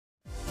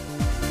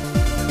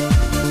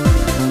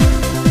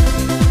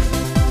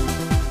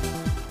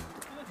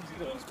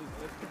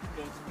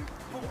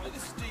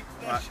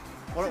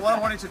what I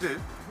wanted to do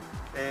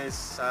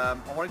is I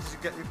wanted to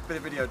get a bit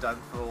of video done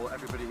for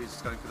everybody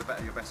who's going for the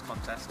Better Your Best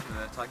contest for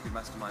the Tycoon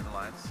Mastermind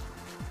Alliance.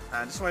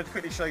 And just wanted to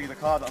quickly show you the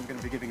car that I'm going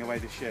to be giving away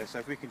this year. So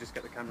if we can just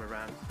get the camera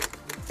around,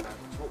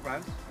 walk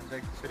round and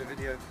take a bit of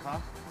video of the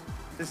car.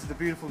 This is the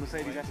beautiful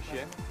Mercedes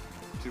S-Year,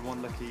 which is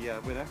one lucky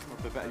winner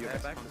of the Better Your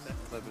Best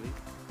contest, I believe.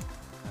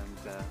 And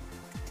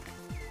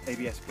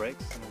ABS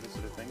brakes and all this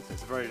sort of thing. So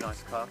it's a very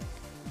nice car.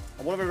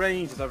 And what I've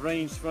arranged is I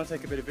want to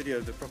take a bit of video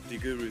of the property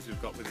gurus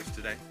we've got with us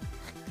today.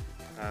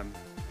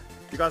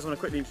 You guys want to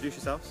quickly introduce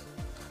yourselves?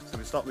 So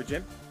we'll start with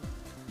Jim.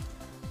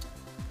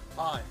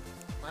 Hi,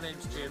 my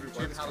name's Jim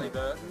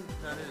Halliburton,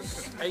 known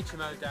as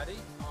HMO Daddy.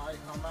 Hi,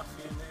 I'm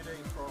Matthew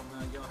Moody from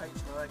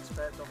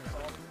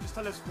yourhmoexpert.com. Just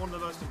tell us one of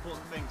the most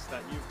important things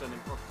that you've done in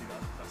property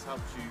that's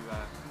helped you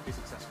be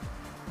successful.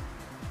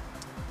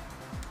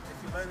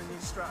 If you learn a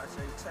new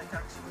strategy, take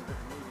action with it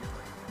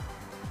immediately.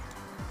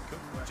 Cool.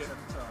 Works every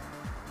time.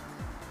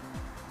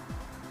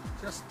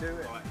 Just do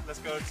it. Right, let's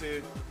go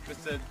to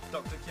Mr.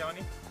 Dr.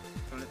 Kiani.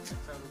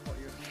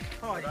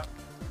 Hi,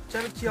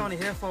 Jared Kiani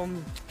here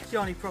from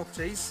Kiani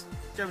Properties,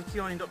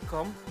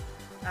 jaredkiani.com,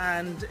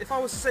 and if I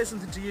was to say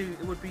something to you,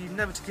 it would be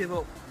never to give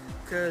up,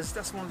 because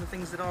that's one of the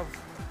things that I've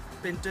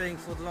been doing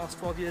for the last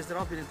 12 years that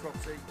I've been in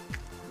property.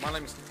 My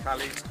name is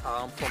Khalid,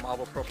 I'm from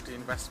Our Property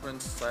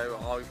Investments, so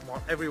I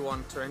want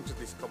everyone to enter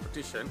this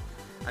competition,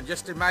 and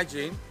just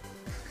imagine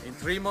in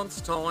 3 months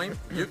time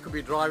you could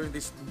be driving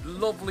this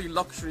lovely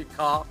luxury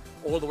car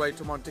all the way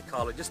to Monte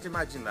Carlo. Just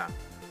imagine that,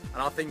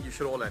 and I think you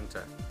should all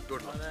enter.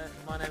 Good luck.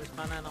 My name is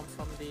Manan, I'm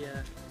from the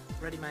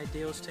ready-made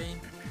deals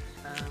team.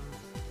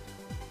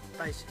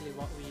 Basically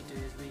what we do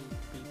is we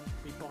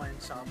buy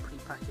and sell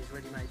pre-packaged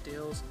ready-made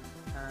deals.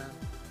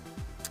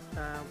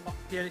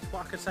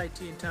 What I could say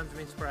to you in terms of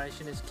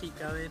inspiration is keep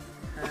going.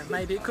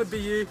 Maybe it could be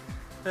you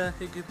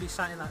who could be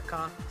sat in that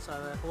car, so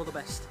all the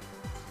best.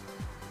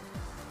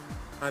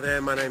 Hi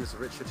there, my name is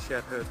Richard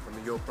Shepherd from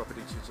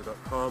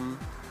yourpropertytutor.com.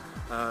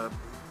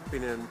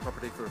 Been in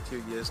property for a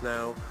few years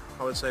now.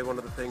 I would say one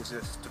of the things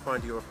is to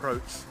find your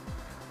approach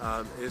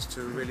is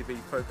to really be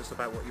focused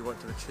about what you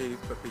want to achieve,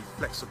 but be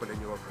flexible in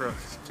your approach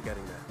to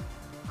getting there.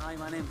 Hi,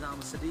 my name is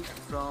Ahmed Sadiq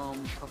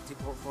from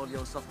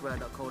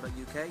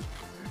propertyportfoliosoftware.co.uk.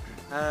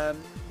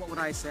 What would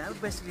I say? I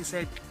would basically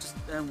say just,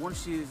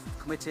 once you've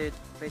committed,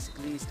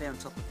 basically stay on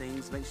top of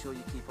things, make sure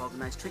you keep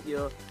organised, treat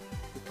your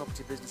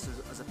property business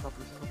as a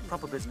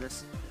proper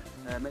business,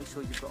 make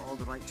sure you've got all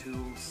the right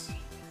tools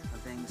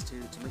and things to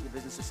make your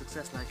business a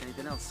success like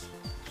anything else.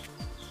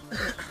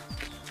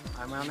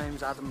 My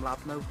name's Adam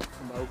Labno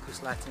from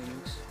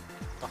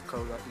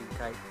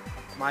opuslettings.co.uk.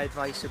 My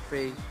advice would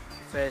be,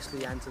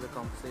 firstly, enter the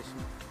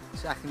competition,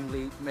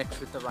 secondly, mix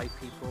with the right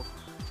people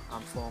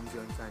and form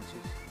joint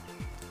ventures.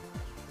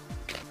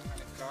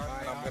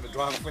 I'm going to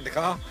drive off in the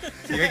car,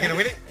 so you ain't going to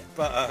win it.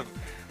 But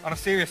on a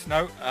serious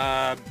note,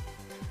 I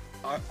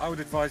would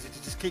advise you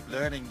to just keep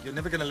learning. You're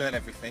never going to learn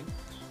everything,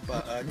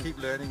 but keep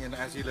learning, and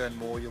as you learn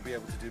more, you'll be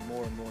able to do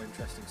more and more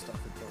interesting stuff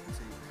in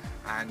property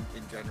and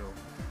in general.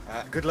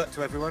 Good luck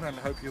to everyone, and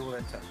I hope you all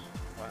enter.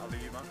 Right, I'll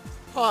leave you, Mark.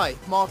 Hi,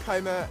 Mark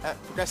Homer at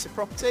Progressive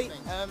Property.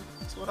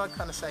 So what I'd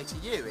kind of say to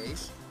you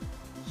is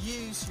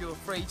use your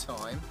free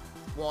time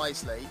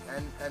wisely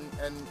and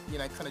you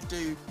know, kind of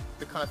do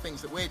the kind of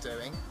things that we're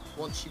doing.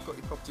 Once you've got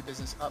your property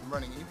business up and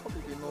running, you'll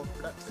probably be more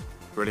productive.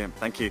 Brilliant,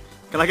 thank you.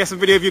 Can I get some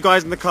video of you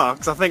guys in the car?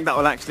 Because I think that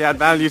will actually add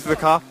value to the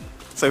car.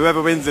 So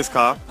whoever wins this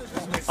car, I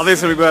think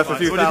it's going to be worth a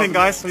few thousand. What do you think,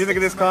 guys? What do you think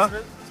of this car?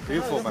 It's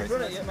beautiful, mate.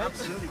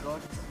 Absolutely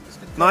gorgeous.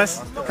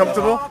 Nice?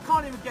 Comfortable? I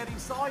can't even get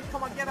inside.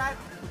 Come on, get out.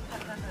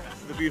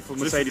 The beautiful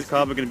Mercedes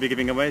car we're going to be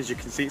giving away. As you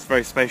can see, it's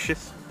very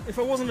spacious. If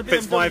I wasn't a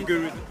Fits BMW... 5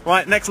 gurus.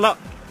 Right, next lot.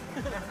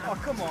 Oh,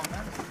 come on,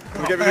 man.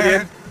 Can we get everybody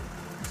in?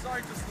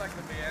 Sorry to select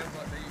the BM,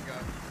 but there you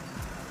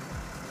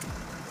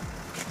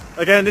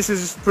go. Again, this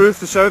is proof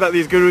to show that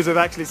these gurus have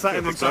actually sat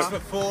in the car.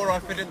 6'4", I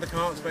fit in the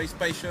car. It's very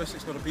spacious.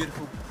 It's got a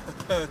beautiful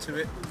purr to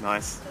it.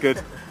 Nice,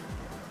 good.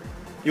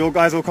 You all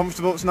guys all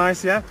comfortable? It's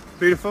nice, yeah?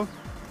 Beautiful.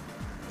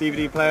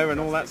 DVD player and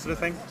all that sort of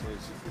thing.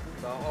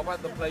 So I've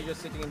had the pleasure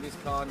sitting in this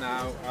car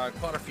now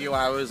quite a few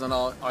hours, and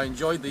I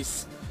enjoyed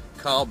this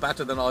car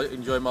better than I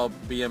enjoy my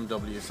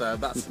BMW, so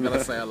that's going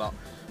to say a lot.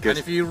 Good. And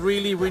if you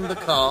really win the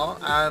car,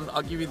 and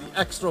I'll give you the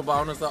extra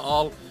bonus that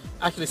I'll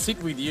actually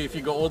sit with you if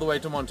you go all the way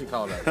to Monte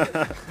Carlo.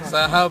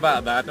 So how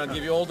about that? I'll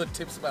give you all the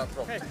tips about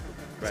property.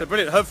 So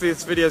brilliant. Hopefully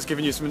this video has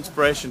given you some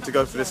inspiration to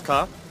go for this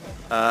car.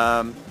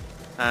 And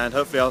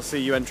hopefully I'll see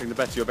you entering the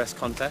Better Your Best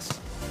contest.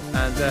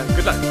 And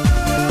good luck.